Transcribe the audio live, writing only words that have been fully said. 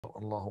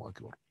Allahu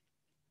Akbar.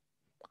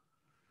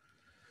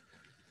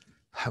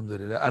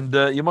 Alhamdulillah. And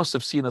you must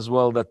have seen as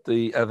well that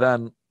the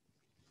Adhaan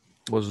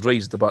was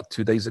raised about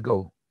 2 days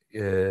ago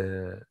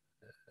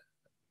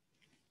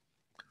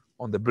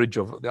on the bridge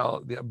of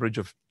the bridge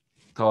of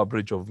Tower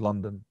Bridge of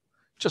London.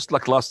 Just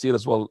like last year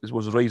as well, it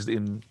was raised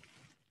in,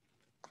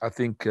 I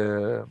think,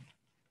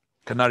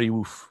 Canary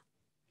Wharf.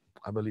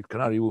 I believe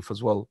Canary Wharf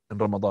as well in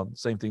Ramadan.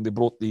 Same thing. They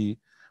brought the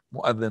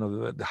muadhin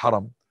of the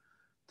Haram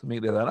to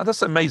make the Adhaan. And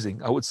that's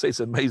amazing. I would say it's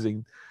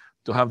amazing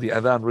to have the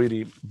Adhaan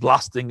really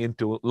blasting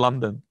into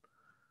London.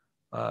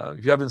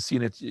 If you haven't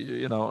seen it,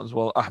 you know, as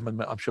well,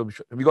 Ahmed, I'm sure.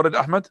 Have you got it,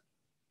 Ahmed?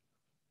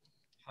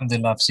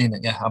 Alhamdulillah, I've seen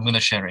it. Yeah, I'm going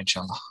to share it,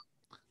 inshallah.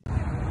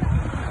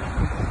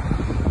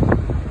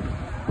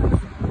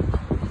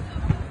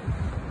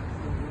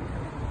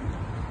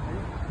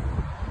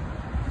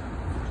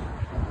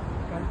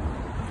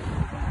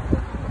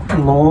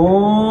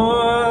 الله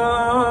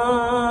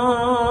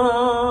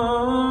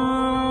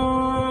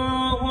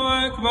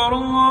أكبر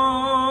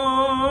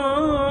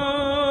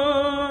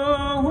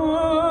الله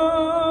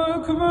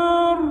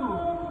أكبر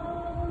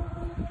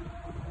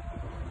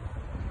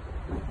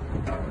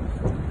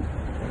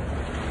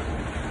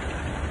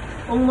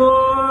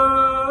الله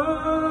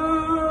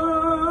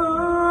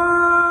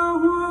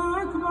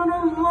أكبر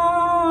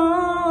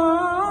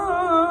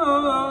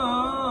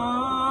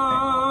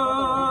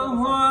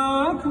الله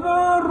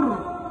أكبر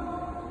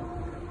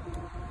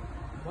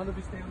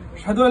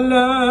أشهد أن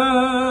لا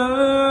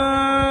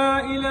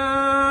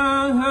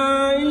إله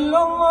إلا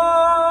الله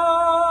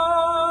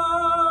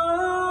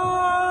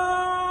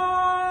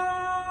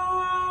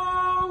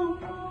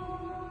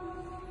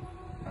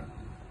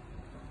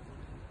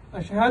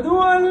أشهد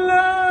أن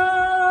لا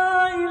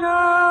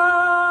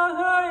إله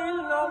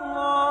إلا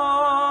الله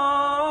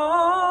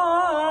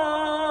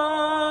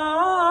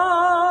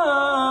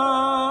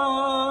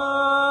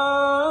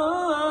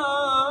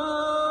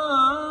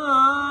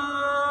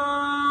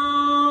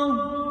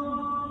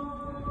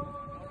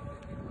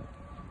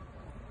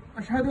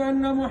أشهد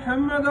أن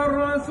محمدا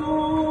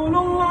رسول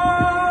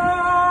الله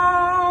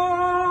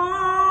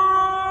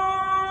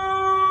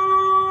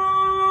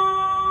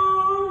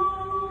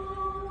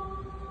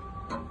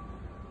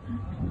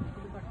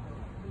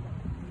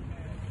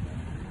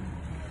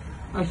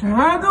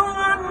أشهد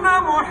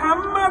أن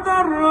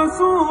محمدا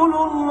رسول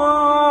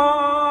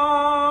الله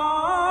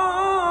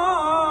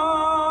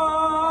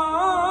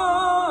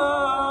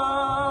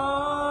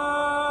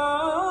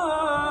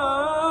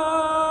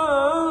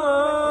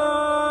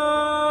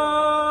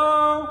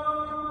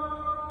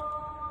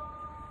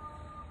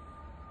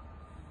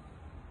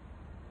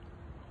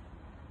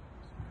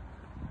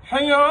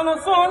حي على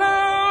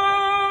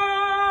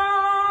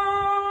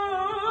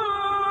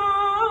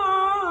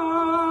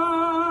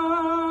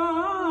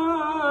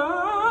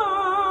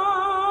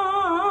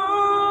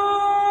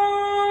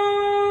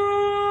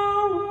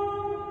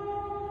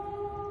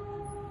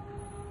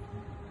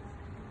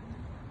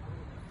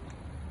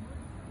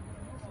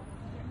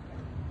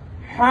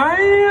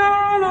حي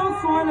على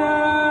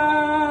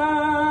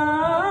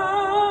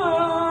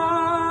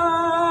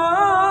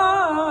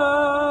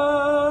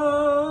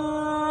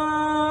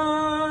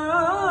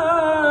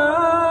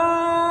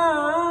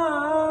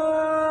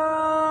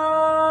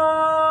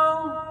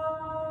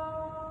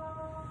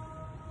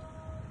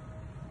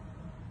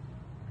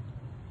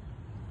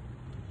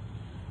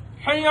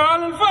حي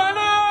على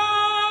الفلاح